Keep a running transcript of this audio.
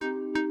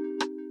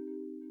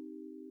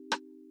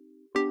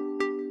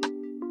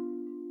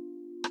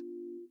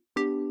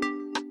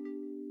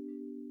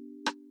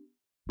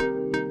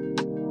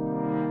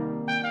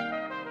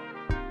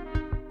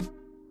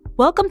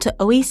Welcome to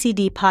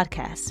OECD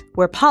Podcasts,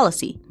 where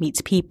policy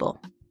meets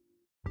people.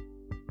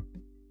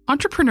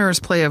 Entrepreneurs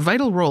play a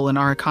vital role in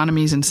our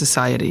economies and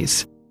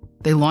societies.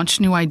 They launch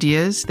new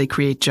ideas, they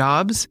create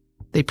jobs,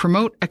 they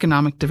promote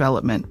economic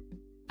development.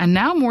 And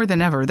now more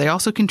than ever, they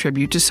also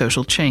contribute to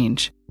social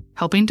change,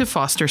 helping to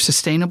foster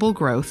sustainable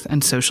growth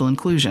and social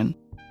inclusion.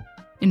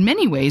 In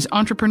many ways,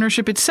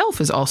 entrepreneurship itself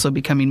is also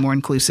becoming more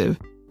inclusive,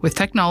 with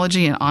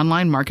technology and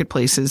online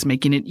marketplaces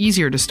making it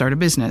easier to start a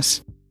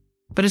business.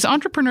 But is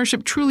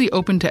entrepreneurship truly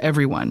open to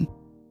everyone?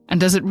 And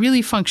does it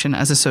really function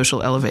as a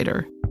social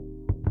elevator?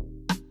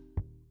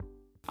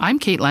 I'm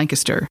Kate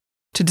Lancaster.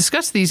 To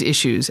discuss these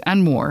issues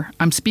and more,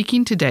 I'm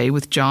speaking today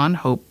with John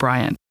Hope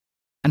Bryant,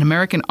 an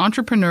American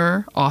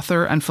entrepreneur,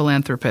 author, and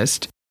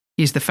philanthropist.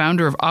 He's the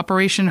founder of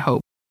Operation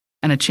Hope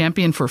and a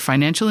champion for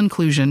financial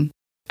inclusion,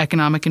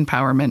 economic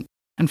empowerment,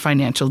 and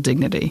financial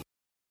dignity.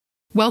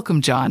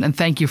 Welcome, John, and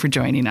thank you for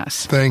joining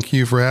us. Thank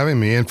you for having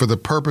me. And for the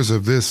purpose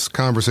of this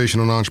conversation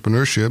on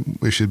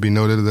entrepreneurship, it should be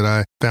noted that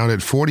I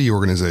founded 40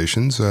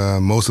 organizations,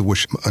 most of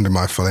which under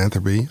my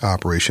philanthropy,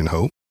 Operation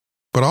Hope.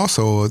 But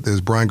also there's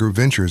Bryant Group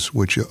Ventures,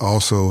 which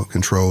also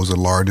controls the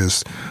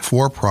largest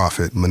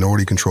for-profit,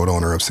 minority-controlled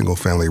owner of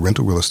single-family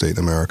rental real estate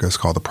in America. It's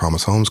called the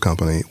Promise Homes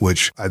Company,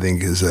 which I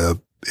think is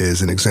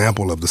an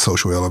example of the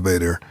social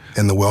elevator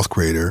and the wealth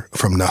creator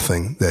from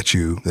nothing that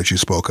you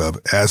spoke of,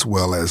 as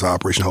well as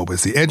Operation Hope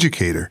as the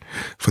educator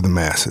for the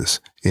masses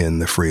in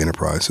the free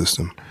enterprise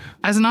system.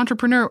 As an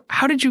entrepreneur,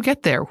 how did you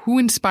get there? Who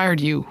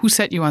inspired you? Who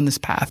set you on this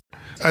path?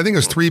 I think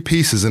there's three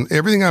pieces, and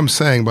everything I'm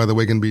saying, by the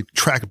way, can be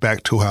tracked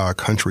back to how our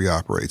country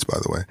operates, by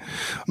the way.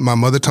 My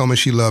mother told me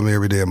she loved me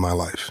every day of my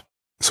life,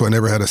 so I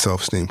never had a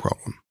self-esteem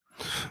problem.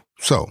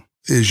 So,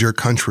 is your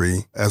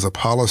country, as a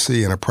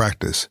policy and a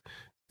practice,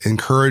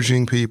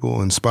 encouraging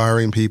people,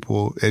 inspiring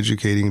people,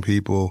 educating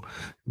people,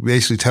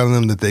 basically telling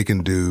them that they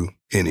can do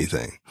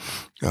anything?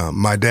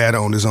 My dad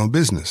owned his own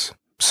business,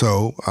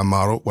 so I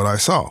modeled what I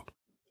saw.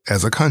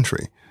 As a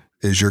country,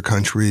 is your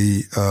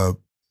country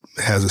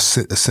has a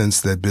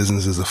sense that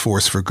business is a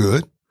force for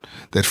good,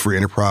 that free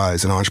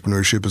enterprise and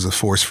entrepreneurship is a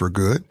force for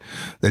good,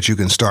 that you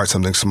can start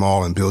something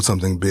small and build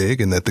something big,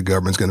 and that the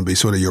government's going to be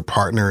sort of your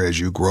partner as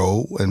you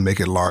grow and make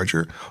it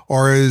larger?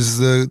 Or is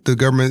the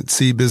government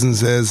see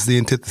business as the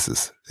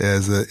antithesis,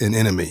 as an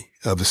enemy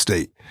of the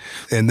state?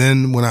 And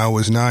then when I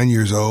was 9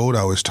 years old,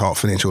 I was taught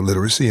financial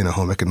literacy in a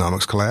home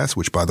economics class,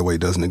 which, by the way,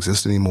 doesn't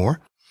exist anymore,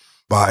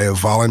 by a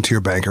volunteer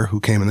banker who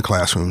came in the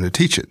classroom to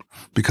teach it.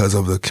 Because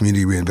of the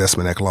Community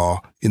Reinvestment Act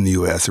law in the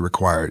U.S., it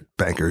required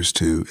banks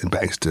to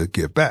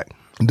give back.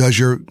 Does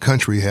your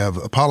country have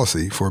a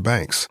policy for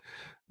banks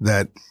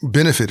that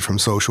benefit from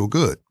social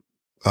good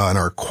and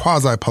are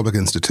quasi-public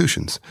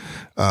institutions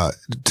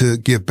to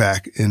give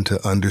back into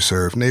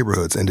underserved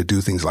neighborhoods and to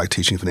do things like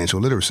teaching financial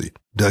literacy?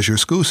 Does your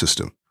school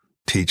system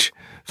teach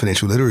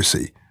financial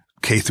literacy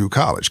K through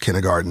college,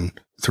 kindergarten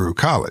through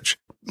college?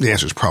 The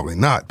answer is probably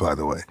not, by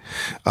the way.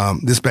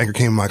 This banker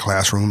came in my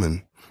classroom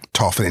and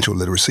taught financial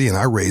literacy, and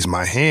I raised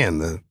my hand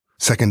the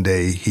second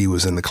day he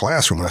was in the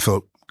classroom, and I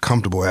felt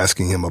comfortable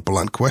asking him a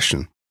blunt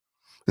question.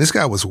 This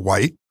guy was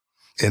white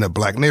in a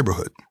black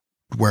neighborhood,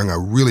 wearing a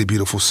really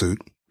beautiful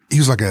suit. He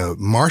was like a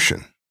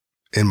Martian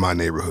in my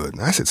neighborhood.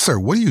 And I said, "Sir,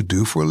 what do you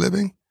do for a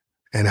living?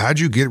 And how'd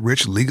you get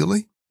rich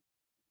legally?"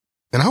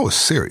 And I was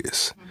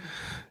serious.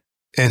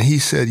 And he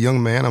said,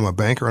 "Young man, I'm a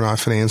banker and I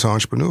finance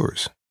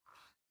entrepreneurs."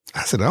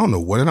 I said, "I don't know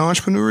what an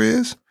entrepreneur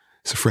is."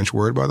 It's a French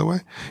word, by the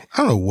way. I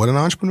don't know what an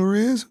entrepreneur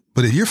is,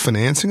 but if you're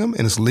financing them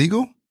and it's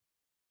legal,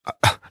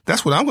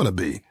 that's what I'm going to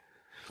be.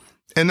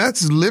 And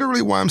that's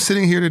literally why I'm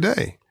sitting here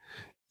today.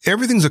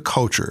 Everything's a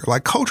culture.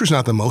 Like, culture's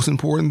not the most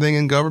important thing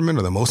in government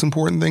or the most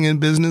important thing in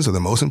business or the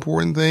most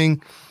important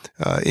thing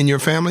in your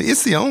family.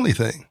 It's the only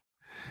thing.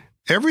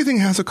 Everything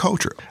has a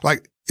culture.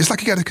 Like, it's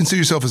like you got to consider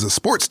yourself as a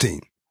sports team,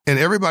 and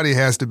everybody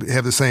has to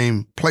have the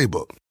same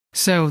playbook.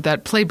 So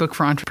that playbook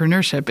for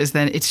entrepreneurship is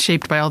that it's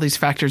shaped by all these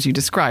factors you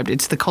described.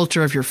 It's the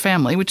culture of your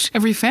family, which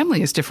every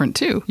family is different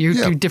too.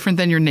 You're different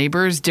than your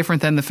neighbors,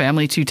 different than the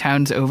family 2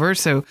 towns over.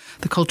 So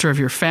the culture of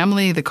your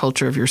family, the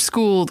culture of your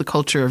school, the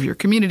culture of your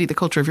community, the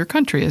culture of your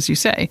country, as you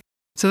say.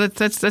 So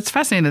that's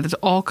fascinating that it's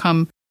all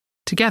come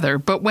together.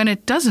 But when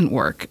it doesn't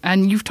work,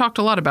 and you've talked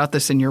a lot about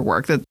this in your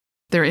work, that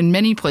there, in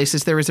many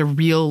places, there is a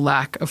real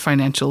lack of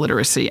financial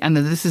literacy, and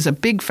that this is a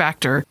big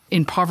factor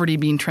in poverty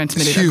being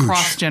transmitted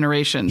across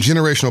generations.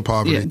 Generational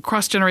poverty. Yeah,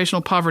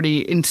 cross-generational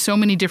poverty in so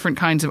many different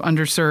kinds of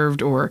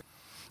underserved or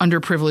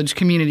underprivileged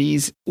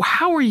communities.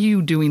 How are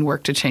you doing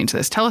work to change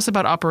this? Tell us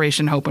about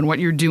Operation Hope and what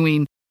you're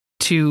doing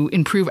to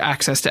improve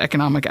access to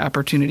economic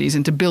opportunities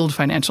and to build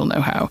financial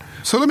know-how.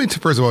 So let me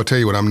first of all tell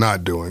you what I'm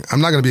not doing.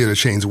 I'm not going to be able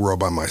to change the world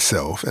by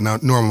myself, and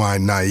nor am I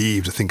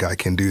naive to think I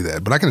can do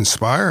that. But I can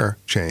inspire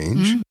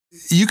change. Mm-hmm.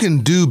 You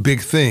can do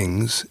big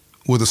things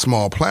with a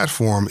small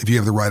platform if you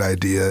have the right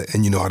idea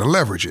and you know how to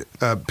leverage it.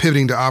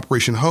 Pivoting to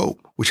Operation Hope,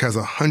 which has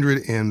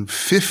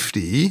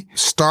 150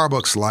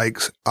 Starbucks-like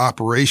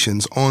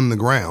operations on the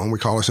ground. We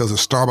call ourselves a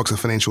Starbucks of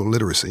financial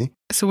literacy.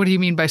 So what do you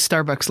mean by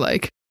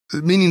Starbucks-like?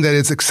 meaning that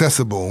it's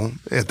accessible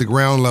at the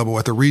ground level,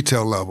 at the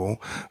retail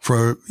level.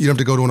 You don't have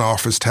to go to an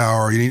office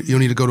tower. You don't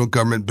need to go to a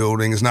government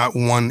building. It's not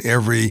one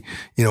every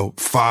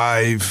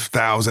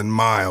 5,000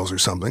 miles or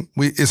something.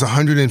 It's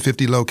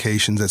 150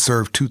 locations that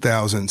serve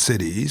 2,000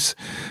 cities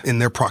in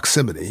their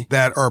proximity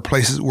that are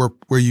places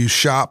where you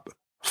shop,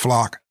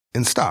 flock,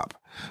 and stop.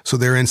 So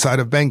they're inside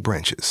of bank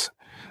branches.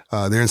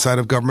 They're inside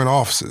of government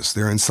offices.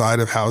 They're inside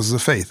of houses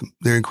of faith.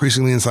 They're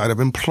increasingly inside of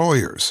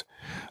employers.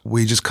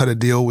 We just cut a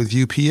deal with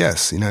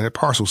UPS, United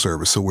Parcel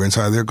Service. So we're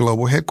inside their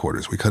global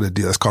headquarters. We cut a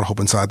deal. That's called Hope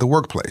Inside the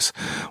Workplace.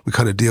 We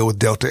cut a deal with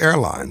Delta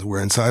Airlines.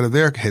 We're inside of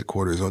their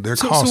headquarters or their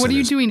call centers. So what are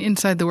you doing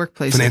inside the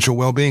workplace? Financial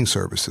well-being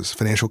services,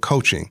 financial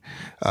coaching,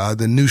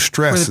 the new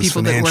stress for the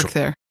people that work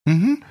there.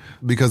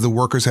 Because the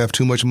workers have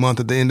too much month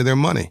at the end of their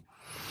money.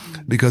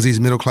 Because these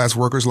middle-class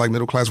workers, like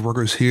middle-class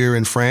workers here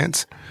in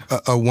France,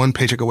 are one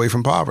paycheck away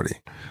from poverty.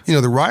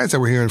 The riots that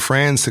were here in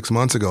France 6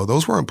 months ago,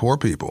 those weren't poor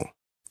people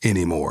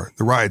anymore.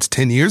 The riots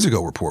 10 years ago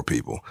were poor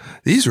people.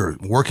 These are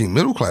working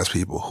middle-class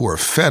people who are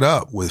fed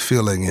up with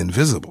feeling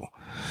invisible.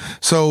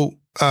 So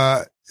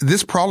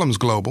this problem is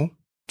global.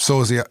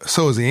 So is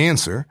the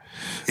answer.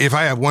 If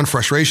I have one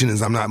frustration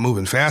is I'm not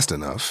moving fast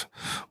enough,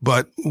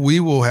 but we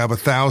will have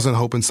 1,000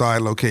 Hope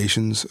Inside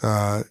locations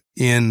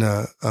in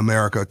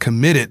America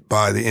committed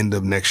by the end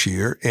of next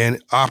year and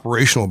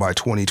operational by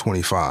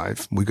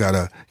 2025. We got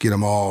to get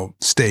them all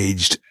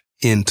staged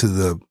into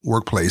the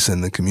workplace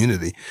and the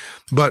community.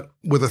 But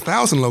with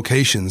 1,000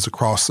 locations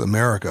across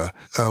America,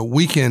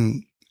 we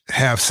can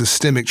have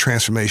systemic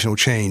transformational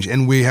change,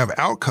 and we have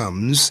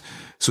outcomes.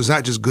 So it's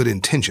not just good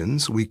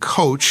intentions. We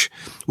coach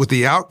with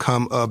the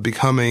outcome of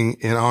becoming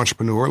an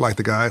entrepreneur, like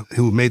the guy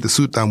who made the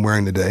suit that I'm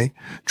wearing today,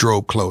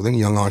 Drobe Clothing,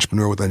 young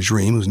entrepreneur with a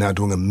dream who's now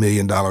doing $1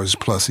 million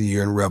plus a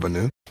year in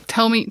revenue.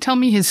 Tell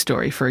me his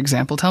story, for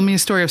example. Tell me a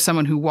story of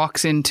someone who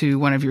walks into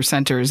one of your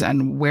centers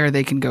and where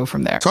they can go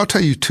from there. So I'll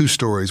tell you two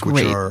stories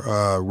which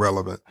are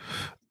relevant.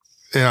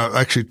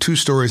 Actually, two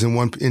stories and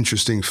one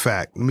interesting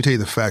fact. Let me tell you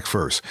the fact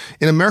first.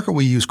 In America,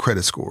 we use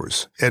credit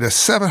scores. At a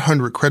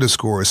 700 credit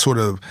score is sort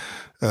of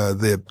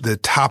the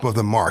top of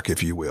the mark,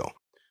 if you will.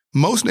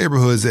 Most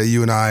neighborhoods that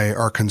you and I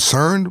are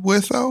concerned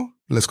with, though,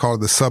 let's call it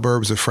the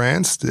suburbs of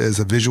France as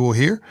a visual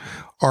here,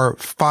 are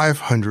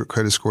 500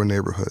 credit score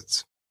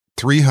neighborhoods.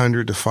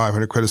 300 to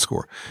 500 credit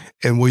score.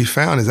 And what we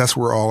found is that's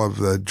where all of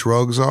the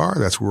drugs are.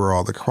 That's where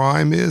all the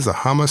crime is, the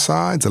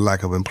homicides, the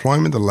lack of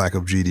employment, the lack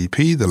of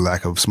GDP, the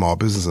lack of small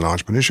business and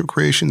entrepreneurship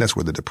creation. That's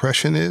where the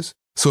depression is.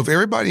 So if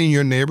everybody in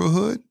your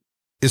neighborhood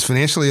is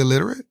financially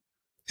illiterate,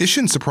 it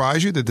shouldn't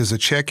surprise you that there's a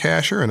check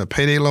casher and a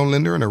payday loan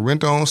lender and a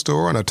rent-to-own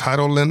store and a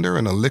title lender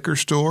and a liquor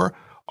store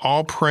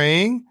all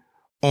preying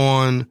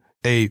on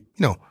a,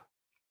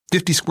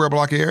 50 square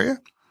block area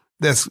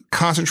that's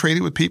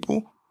concentrated with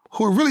people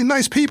who are really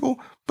nice people,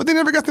 but they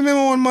never got the memo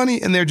on money,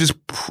 and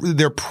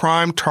they're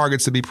prime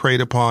targets to be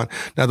preyed upon.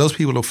 Now, those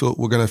people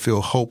we're going to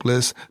feel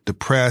hopeless,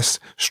 depressed,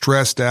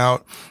 stressed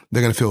out.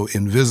 They're going to feel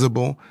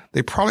invisible.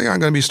 They probably aren't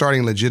going to be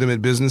starting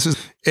legitimate businesses.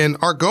 And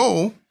our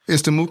goal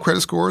is to move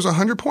credit scores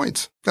 100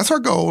 points. That's our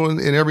goal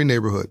in every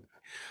neighborhood.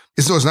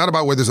 So it's not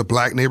about whether it's a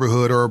black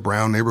neighborhood or a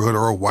brown neighborhood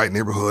or a white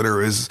neighborhood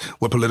or is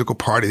what political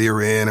party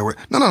they're in.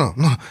 No.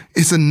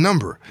 It's a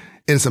number.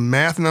 And it's a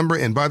math number.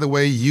 And by the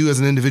way, you as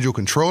an individual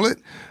control it,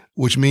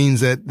 which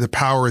means that the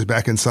power is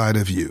back inside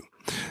of you.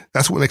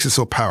 That's what makes it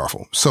so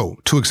powerful. So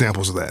 2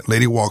 examples of that.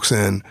 Lady walks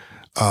in,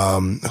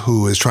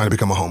 who is trying to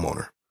become a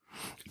homeowner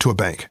to a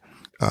bank.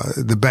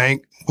 The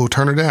bank will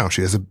turn her down.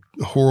 She has a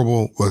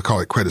horrible, we'll call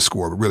it credit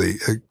score, but really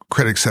a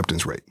credit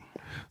acceptance rate.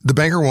 The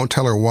banker won't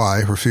tell her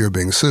why for fear of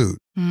being sued.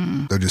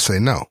 They'll just say,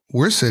 no,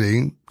 we're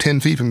sitting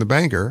 10 feet from the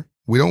banker.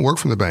 We don't work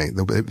from the bank.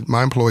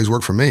 My employees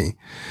work for me.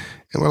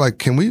 And we're like,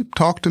 can we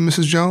talk to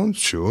Mrs. Jones?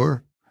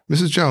 Sure.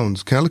 Mrs.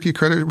 Jones, can I look at your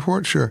credit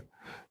report? Sure.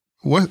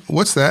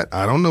 What's that?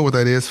 I don't know what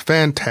that is.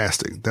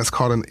 Fantastic. That's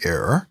called an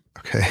error.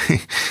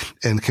 Okay.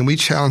 And can we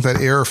challenge that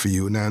error for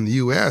you? Now in the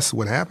U.S.,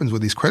 what happens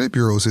with these credit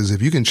bureaus is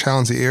if you can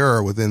challenge the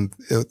error within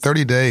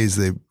 30 days,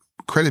 the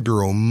credit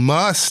bureau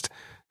must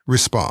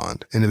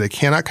respond. And if they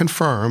cannot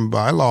confirm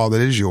by law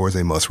that it is yours,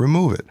 they must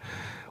remove it,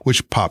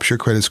 which pops your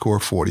credit score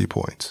 40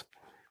 points.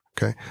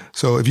 Okay.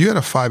 So if you had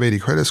a 580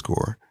 credit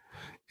score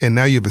and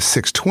now you have a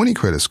 620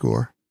 credit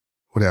score,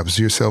 what happens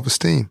to your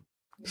self-esteem?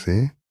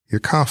 See? Your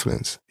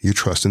confidence, your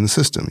trust in the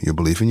system, your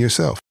belief in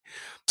yourself.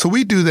 So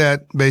we do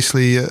that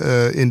basically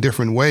in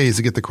different ways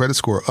to get the credit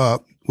score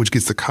up, which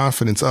gets the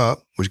confidence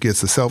up, which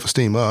gets the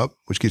self-esteem up,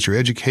 which gets your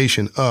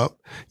education up,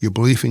 your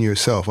belief in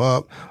yourself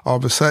up. All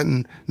of a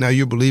sudden, now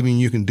you're believing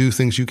you can do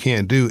things you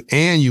can't do,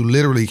 and you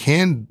literally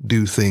can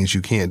do things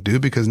you can't do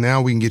because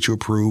now we can get you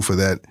approved for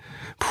that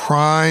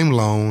prime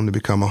loan to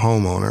become a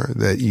homeowner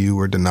that you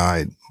were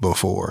denied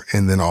before,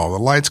 and then all the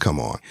lights come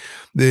on.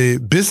 The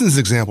business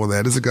example of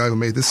that is a guy who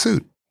made this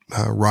suit.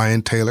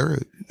 Ryan Taylor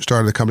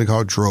started a company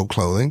called Drobe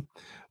Clothing,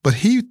 but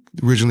he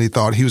originally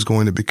thought he was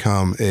going to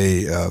become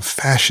a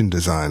fashion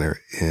designer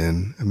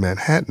in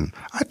Manhattan.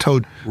 I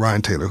told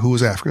Ryan Taylor, who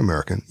was African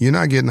American, you're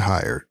not getting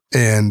hired.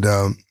 And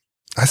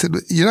I said,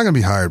 you're not going to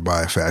be hired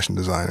by a fashion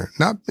designer.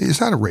 It's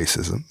not a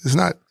racism.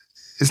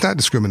 It's not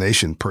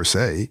discrimination per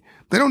se.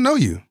 They don't know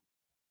you.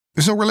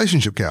 There's no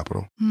relationship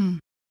capital.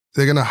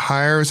 They're going to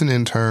hire as an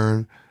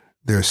intern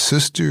their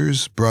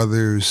sister's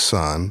brother's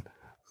son,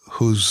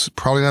 who's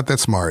probably not that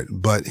smart,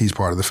 but he's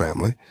part of the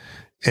family.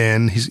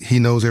 And he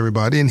knows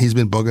everybody, and he's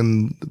been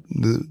bugging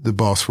the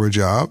boss for a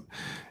job.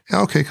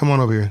 Okay, come on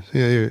over here.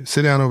 Yeah,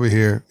 sit down over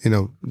here.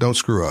 Don't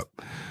screw up.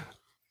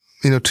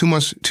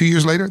 2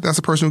 years later, that's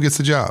the person who gets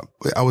the job.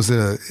 I was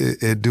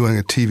doing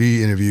a TV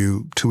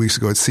interview 2 weeks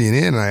ago at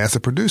CNN, and I asked a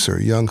producer,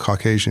 a young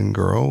Caucasian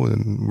girl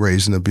and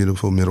raised in a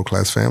beautiful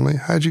middle-class family,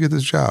 how'd you get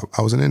this job?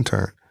 I was an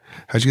intern.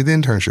 How'd you get the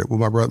internship?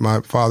 Well,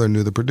 my father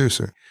knew the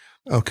producer.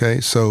 Okay,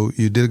 so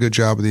you did a good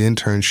job with the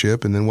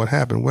internship, and then what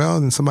happened? Well,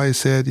 then somebody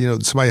said,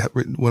 somebody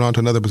went on to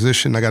another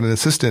position. I got an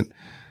assistant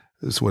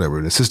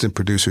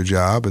producer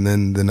job, and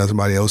then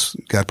somebody else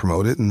got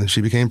promoted, and then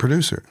she became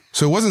producer.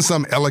 So it wasn't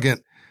some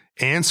elegant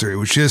answer. It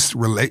was just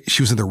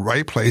she was in the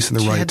right place in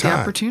the right time. She had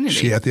the opportunity.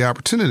 She had the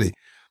opportunity.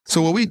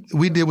 So what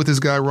we did with this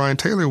guy, Ryan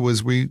Taylor,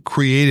 was we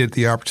created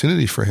the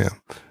opportunity for him.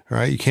 All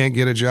right. You can't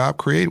get a job,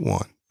 create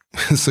one.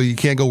 So you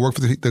can't go work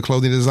for the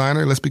clothing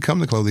designer. Let's become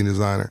the clothing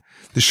designer.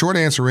 The short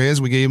answer is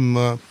we gave him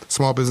a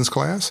small business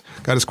class,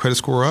 got his credit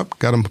score up,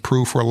 got him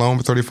approved for a loan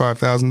for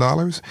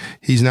 $35,000.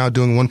 He's now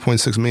doing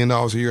 $1.6 million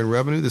a year in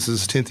revenue. This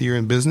is his 10th year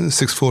in business,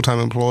 6 full-time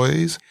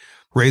employees,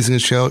 raising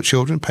his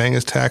children, paying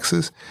his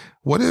taxes.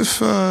 What if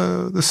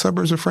the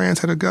suburbs of France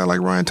had a guy like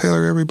Ryan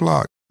Taylor every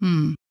block?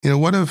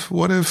 What if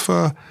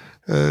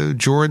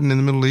Jordan in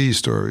the Middle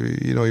East or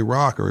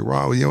Iraq or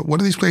Iran?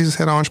 What if these places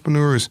had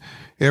entrepreneurs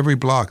every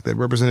block that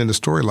represented a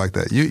story like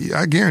that?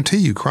 I guarantee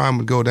you, crime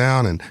would go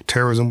down and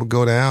terrorism would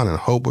go down and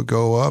hope would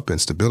go up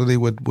and stability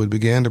would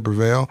begin to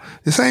prevail.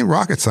 This ain't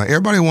rocket science.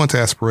 Everybody wants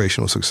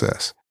aspirational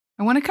success.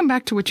 I want to come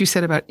back to what you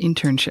said about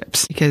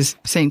internships, because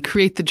saying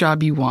create the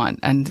job you want,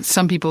 and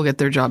some people get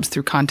their jobs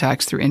through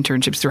contacts, through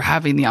internships, through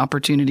having the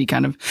opportunity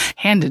kind of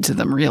handed to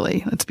them,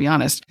 really. Let's be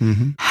honest.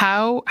 Mm-hmm.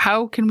 How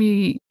can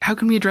we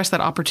address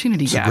that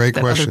opportunity gap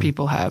that other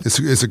people have?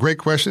 It's a great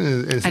question.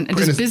 And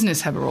does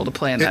business have a role to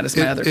play in that is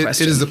my other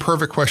question. It is the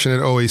perfect question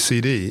at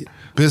OECD.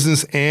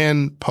 Business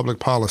and public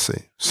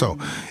policy. So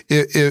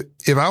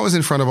if I was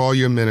in front of all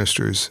your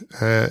ministers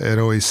at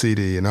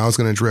OECD and I was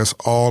going to address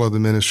all of the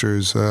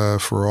ministers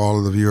for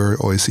all of your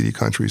OECD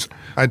countries,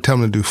 I'd tell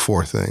them to do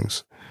 4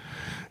 things.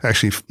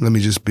 Actually, let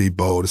me just be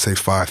bold and say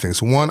 5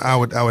 things. 1, I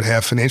would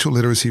have financial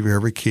literacy for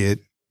every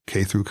kid,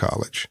 K through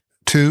college.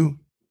 2,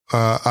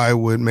 I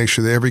would make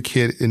sure that every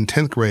kid in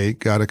 10th grade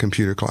got a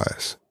computer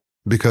class.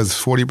 Because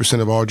 40%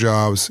 of all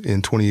jobs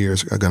in 20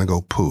 years are going to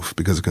go poof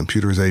because of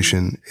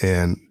computerization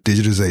and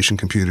digitization,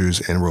 computers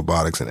and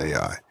robotics and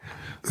AI.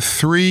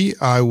 3,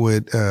 I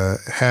would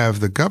have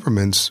the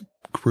governments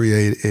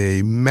create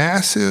a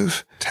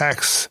massive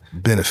tax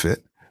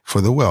benefit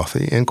for the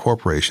wealthy and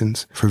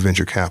corporations for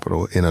venture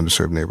capital in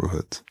underserved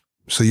neighborhoods.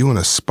 So you want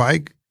to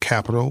spike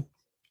capital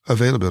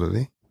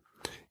availability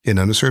in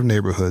underserved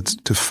neighborhoods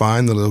to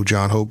find the little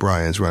John Hope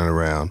Bryants running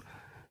around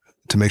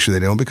to make sure they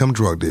don't become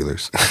drug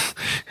dealers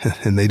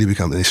and they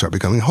start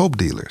becoming hope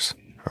dealers.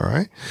 All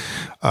right.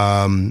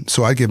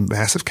 So I give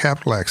massive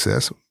capital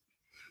access.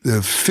 The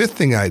 5th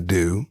thing I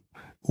do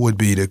would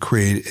be to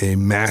create a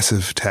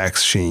massive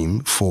tax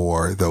scheme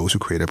for those who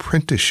create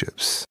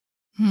apprenticeships.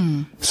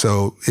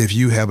 So if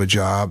you have a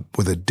job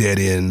with a dead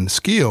end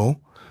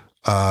skill,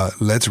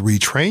 let's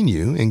retrain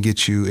you and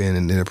get you in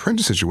an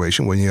apprentice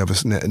situation when you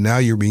have now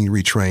you're being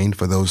retrained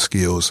for those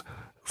skills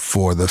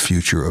for the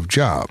future of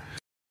job.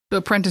 So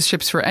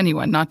apprenticeships for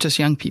anyone, not just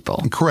young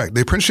people. Correct.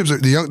 The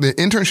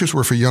internships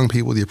were for young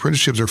people. The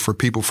apprenticeships are for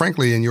people,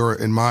 frankly,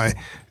 in my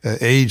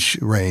age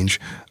range,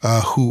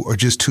 who are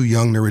just too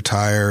young to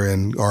retire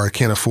or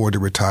can't afford to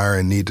retire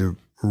and need to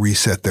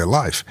reset their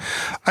life.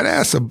 I'd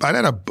add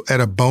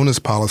a bonus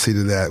policy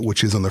to that,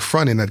 which is on the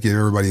front end, I'd give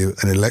everybody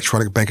an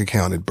electronic bank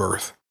account at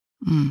birth.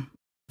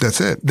 That's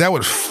it. That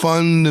would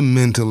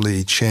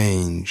fundamentally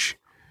change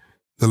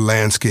the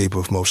landscape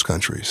of most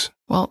countries.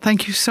 Well,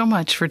 thank you so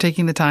much for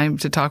taking the time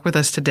to talk with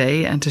us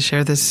today and to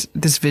share this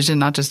vision,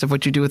 not just of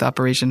what you do with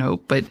Operation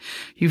Hope, but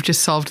you've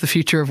just solved the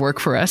future of work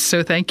for us.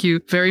 So thank you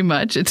very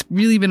much. It's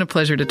really been a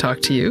pleasure to talk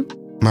to you.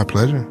 My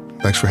pleasure.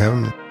 Thanks for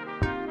having me.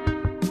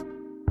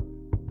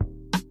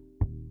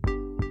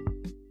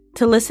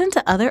 To listen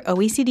to other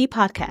OECD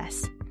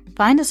podcasts,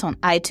 find us on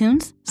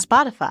iTunes,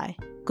 Spotify,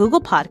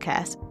 Google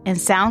Podcasts, and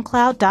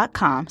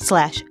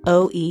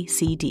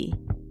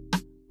SoundCloud.com/OECD.